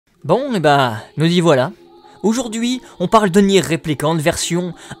Bon, et bah, nous y voilà. Aujourd'hui, on parle de Nier Replicant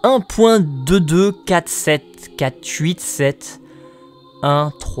version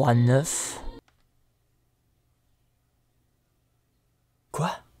 1.2247487139139. Quoi?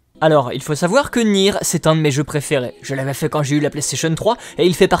 Alors, il faut savoir que Nier, c'est un de mes jeux préférés. Je l'avais fait quand j'ai eu la PlayStation 3, et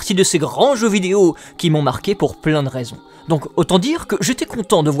il fait partie de ces grands jeux vidéo qui m'ont marqué pour plein de raisons. Donc, autant dire que j'étais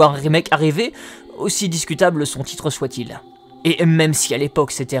content de voir un remake arriver, aussi discutable son titre soit-il. Et même si à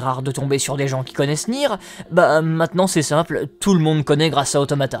l'époque c'était rare de tomber sur des gens qui connaissent Nier, bah maintenant c'est simple, tout le monde connaît grâce à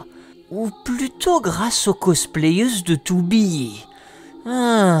Automata. Ou plutôt grâce aux cosplayeuses de To Be.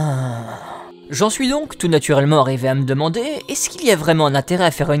 J'en suis donc tout naturellement arrivé à me demander, est-ce qu'il y a vraiment un intérêt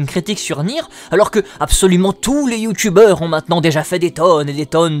à faire une critique sur Nier, alors que absolument tous les youtubeurs ont maintenant déjà fait des tonnes et des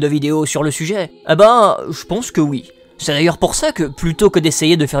tonnes de vidéos sur le sujet? Eh ben, je pense que oui. C'est d'ailleurs pour ça que, plutôt que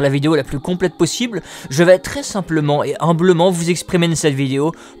d'essayer de faire la vidéo la plus complète possible, je vais très simplement et humblement vous exprimer dans cette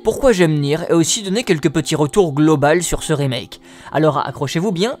vidéo pourquoi j'aime Nier et aussi donner quelques petits retours globaux sur ce remake. Alors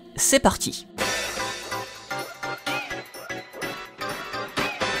accrochez-vous bien, c'est parti.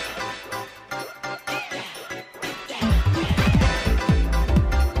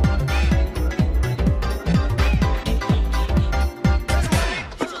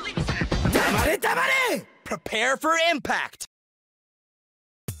 Prepare for impact.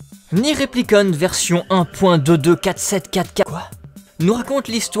 Nier Replicant version 1.22474 quoi nous raconte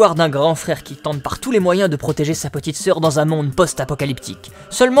l'histoire d'un grand frère qui tente par tous les moyens de protéger sa petite sœur dans un monde post-apocalyptique.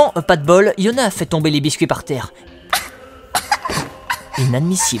 Seulement, pas de bol, Yona a fait tomber les biscuits par terre.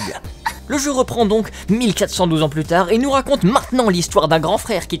 Inadmissible. Le jeu reprend donc 1412 ans plus tard et nous raconte maintenant l'histoire d'un grand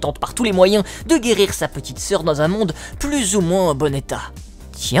frère qui tente par tous les moyens de guérir sa petite sœur dans un monde plus ou moins en bon état.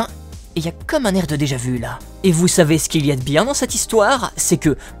 Tiens, il y a comme un air de déjà-vu là. Et vous savez ce qu'il y a de bien dans cette histoire? C'est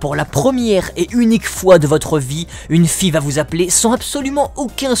que, pour la première et unique fois de votre vie, une fille va vous appeler sans absolument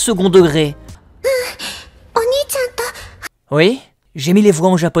aucun second degré. Oui, j'ai mis les voix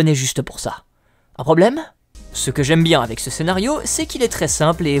en japonais juste pour ça. Un problème? Ce que j'aime bien avec ce scénario, c'est qu'il est très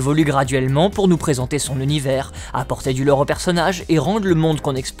simple et évolue graduellement pour nous présenter son univers, apporter du lore au personnage et rendre le monde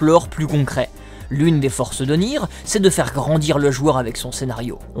qu'on explore plus concret. L'une des forces de Nier, c'est de faire grandir le joueur avec son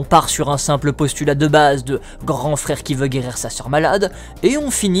scénario. On part sur un simple postulat de base de grand frère qui veut guérir sa sœur malade, et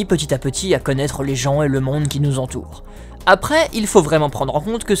on finit petit à petit à connaître les gens et le monde qui nous entoure. Après, il faut vraiment prendre en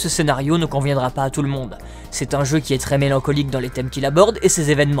compte que ce scénario ne conviendra pas à tout le monde. C'est un jeu qui est très mélancolique dans les thèmes qu'il aborde et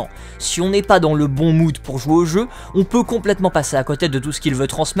ses événements. Si on n'est pas dans le bon mood pour jouer au jeu, on peut complètement passer à côté de tout ce qu'il veut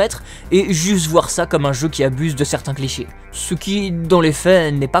transmettre et juste voir ça comme un jeu qui abuse de certains clichés. Ce qui, dans les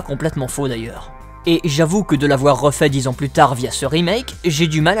faits, n'est pas complètement faux d'ailleurs. Et j'avoue que de l'avoir refait 10 ans plus tard via ce remake, j'ai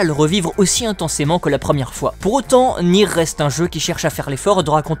du mal à le revivre aussi intensément que la première fois. Pour autant, Nier reste un jeu qui cherche à faire l'effort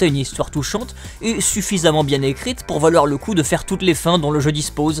de raconter une histoire touchante et suffisamment bien écrite pour valoir le coup de faire toutes les fins dont le jeu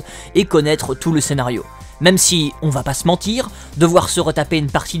dispose et connaître tout le scénario. Même si, on va pas se mentir, devoir se retaper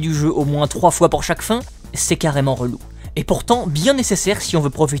une partie du jeu au moins 3 fois pour chaque fin, c'est carrément relou. Et pourtant bien nécessaire si on veut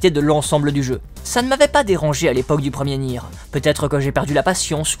profiter de l'ensemble du jeu. Ça ne m'avait pas dérangé à l'époque du premier Nier, peut-être que j'ai perdu la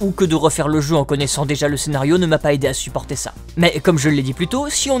patience ou que de refaire le jeu en connaissant déjà le scénario ne m'a pas aidé à supporter ça. Mais comme je l'ai dit plus tôt,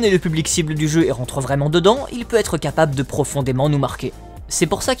 si on est le public cible du jeu et rentre vraiment dedans, il peut être capable de profondément nous marquer. C'est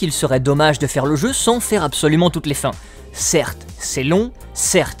pour ça qu'il serait dommage de faire le jeu sans faire absolument toutes les fins. Certes, c'est long,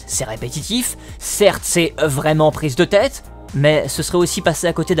 certes, c'est répétitif, certes, c'est vraiment prise de tête, mais ce serait aussi passer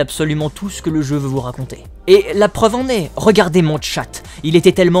à côté d'absolument tout ce que le jeu veut vous raconter. Et la preuve en est, regardez mon chat, il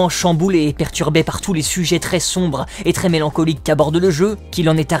était tellement chamboulé et perturbé par tous les sujets très sombres et très mélancoliques qu'aborde le jeu, qu'il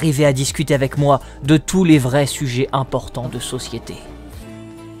en est arrivé à discuter avec moi de tous les vrais sujets importants de société.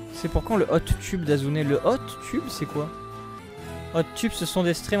 C'est pour quand le hot tube d'Azune? Le hot tube, c'est quoi? Hot tube, ce sont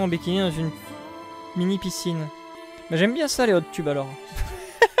des streams en bikini dans une mini piscine. Mais j'aime bien ça, les hot tubes alors.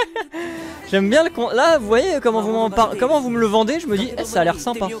 J'aime bien le là, vous voyez comment vous me le vendez, je me dis, ça a l'air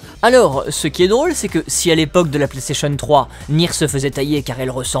sympa. Alors, ce qui est drôle, c'est que si à l'époque de la PlayStation 3, Nier se faisait tailler car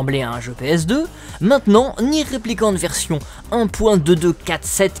elle ressemblait à un jeu PS2, maintenant, Nier Replicant version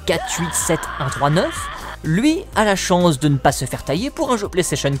 1.2247487139139, lui a la chance de ne pas se faire tailler pour un jeu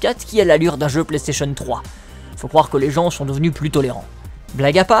PlayStation 4 qui a l'allure d'un jeu PlayStation 3. Faut croire que les gens sont devenus plus tolérants.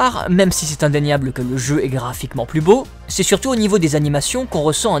 Blague à part, même si c'est indéniable que le jeu est graphiquement plus beau, c'est surtout au niveau des animations qu'on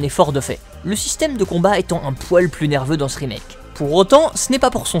ressent un effort de fait, le système de combat étant un poil plus nerveux dans ce remake. Pour autant, ce n'est pas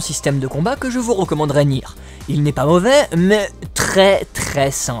pour son système de combat que je vous recommanderais Nier. Il n'est pas mauvais, mais très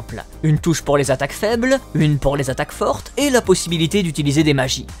très simple. Une touche pour les attaques faibles, une pour les attaques fortes et la possibilité d'utiliser des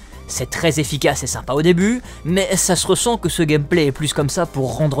magies. C'est très efficace et sympa au début, mais ça se ressent que ce gameplay est plus comme ça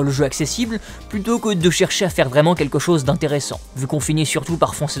pour rendre le jeu accessible, plutôt que de chercher à faire vraiment quelque chose d'intéressant, vu qu'on finit surtout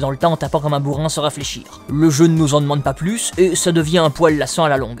par foncer dans le tas en tapant comme un bourrin sans réfléchir. Le jeu ne nous en demande pas plus, et ça devient un poil lassant à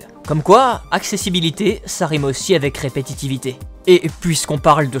la longue. Comme quoi, accessibilité, ça rime aussi avec répétitivité. Et puisqu'on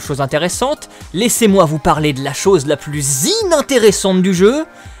parle de choses intéressantes, laissez-moi vous parler de la chose la plus inintéressante du jeu,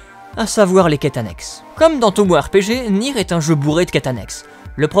 à savoir les quêtes annexes. Comme dans tout bon RPG, Nier est un jeu bourré de quêtes annexes.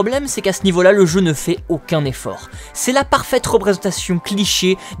 Le problème, c'est qu'à ce niveau-là, le jeu ne fait aucun effort. C'est la parfaite représentation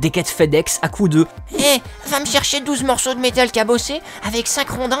cliché des quêtes FedEx à coup de « Hé, va me chercher 12 morceaux de métal cabossé avec 5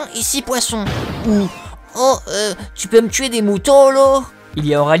 rondins et 6 poissons. » ou « Oh, tu peux me tuer des moutons, là ?» Il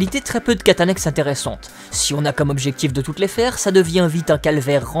y a en réalité très peu de quêtes annexes intéressantes. Si on a comme objectif de toutes les faire, ça devient vite un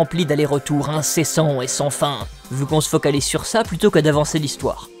calvaire rempli d'allers-retours incessants et sans fin, vu qu'on se focalise sur ça plutôt que d'avancer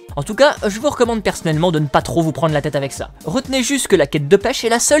l'histoire. En tout cas, je vous recommande personnellement de ne pas trop vous prendre la tête avec ça. Retenez juste que la quête de pêche est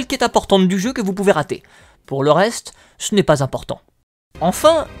la seule quête importante du jeu que vous pouvez rater. Pour le reste, ce n'est pas important.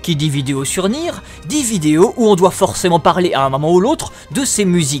 Enfin, qui dit vidéo sur Nier, dit vidéo où on doit forcément parler à un moment ou l'autre de ses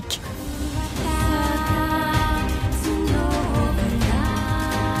musiques.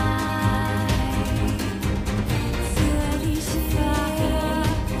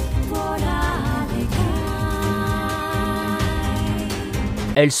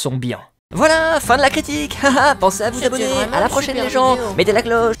 Elles sont bien. Voilà, fin de la critique. Haha, pensez à vous abonner. À la prochaine les gens. Mettez la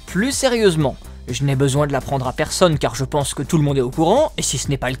cloche. Plus sérieusement, je n'ai besoin de l'apprendre à personne car je pense que tout le monde est au courant, et si ce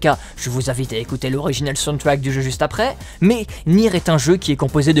n'est pas le cas, je vous invite à écouter l'original soundtrack du jeu juste après, mais Nier est un jeu qui est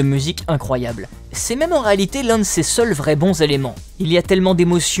composé de musique incroyable. C'est même en réalité l'un de ses seuls vrais bons éléments. Il y a tellement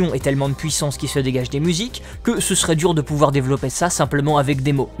d'émotions et tellement de puissance qui se dégagent des musiques que ce serait dur de pouvoir développer ça simplement avec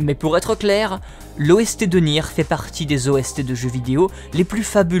des mots. Mais pour être clair, l'OST de Nier fait partie des OST de jeux vidéo les plus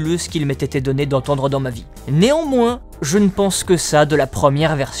fabuleuses qu'il m'ait été donné d'entendre dans ma vie. Néanmoins, je ne pense que ça de la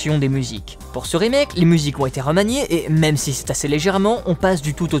première version des musiques. Pour ce remake, les musiques ont été remaniées et même si c'est assez légèrement, on passe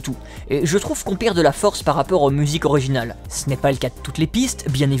du tout au tout. Et je trouve qu'on perd de la force par rapport aux musiques originales. Ce n'est pas le cas de toutes les pistes,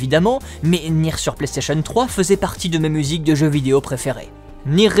 bien évidemment, mais Nier sur PlayStation 3 faisait partie de mes musiques de jeux vidéo préférées.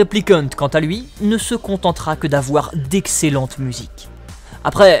 Nier Replicant, quant à lui, ne se contentera que d'avoir d'excellentes musiques.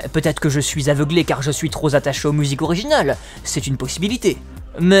 Après, peut-être que je suis aveuglé car je suis trop attaché aux musiques originales, c'est une possibilité.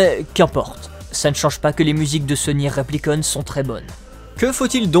 Mais qu'importe, ça ne change pas que les musiques de ce Nier Replicant sont très bonnes. Que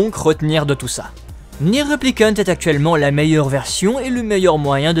faut-il donc retenir de tout ça? Nier Replicant est actuellement la meilleure version et le meilleur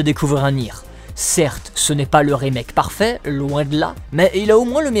moyen de découvrir un Nier. Certes, ce n'est pas le remake parfait, loin de là, mais il a au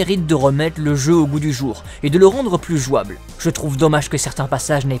moins le mérite de remettre le jeu au goût du jour et de le rendre plus jouable. Je trouve dommage que certains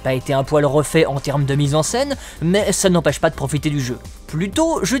passages n'aient pas été un poil refaits en termes de mise en scène, mais ça n'empêche pas de profiter du jeu.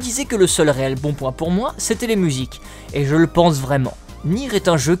 Plutôt, je disais que le seul réel bon point pour moi, c'était les musiques, et je le pense vraiment. Nier est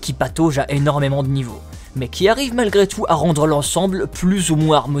un jeu qui patauge à énormément de niveaux, mais qui arrive malgré tout à rendre l'ensemble plus ou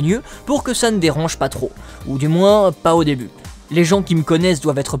moins harmonieux pour que ça ne dérange pas trop, ou du moins pas au début. Les gens qui me connaissent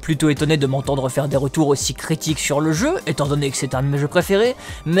doivent être plutôt étonnés de m'entendre faire des retours aussi critiques sur le jeu, étant donné que c'est un de mes jeux préférés,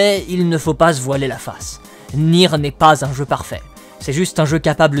 mais il ne faut pas se voiler la face. Nier n'est pas un jeu parfait. C'est juste un jeu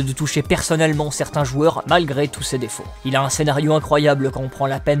capable de toucher personnellement certains joueurs malgré tous ses défauts. Il a un scénario incroyable quand on prend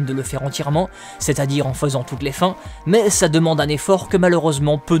la peine de le faire entièrement, c'est-à-dire en faisant toutes les fins, mais ça demande un effort que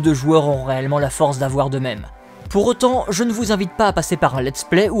malheureusement peu de joueurs ont réellement la force d'avoir d'eux-mêmes. Pour autant, je ne vous invite pas à passer par un let's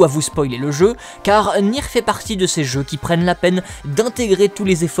play ou à vous spoiler le jeu, car Nier fait partie de ces jeux qui prennent la peine d'intégrer tous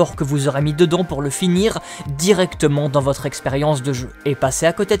les efforts que vous aurez mis dedans pour le finir directement dans votre expérience de jeu. Et passer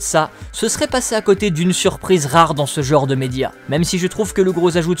à côté de ça, ce serait passer à côté d'une surprise rare dans ce genre de médias, même si je trouve que le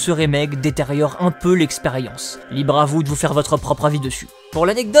gros ajout de ce remake détériore un peu l'expérience. Libre à vous de vous faire votre propre avis dessus. Pour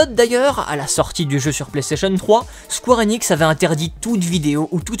l'anecdote d'ailleurs, à la sortie du jeu sur PlayStation 3, Square Enix avait interdit toute vidéo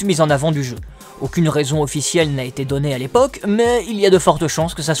ou toute mise en avant du jeu. Aucune raison officielle n'a été donnée à l'époque, mais il y a de fortes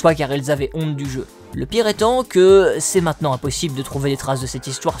chances que ça soit car ils avaient honte du jeu. Le pire étant que c'est maintenant impossible de trouver des traces de cette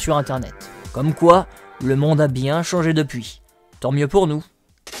histoire sur internet. Comme quoi, le monde a bien changé depuis. Tant mieux pour nous.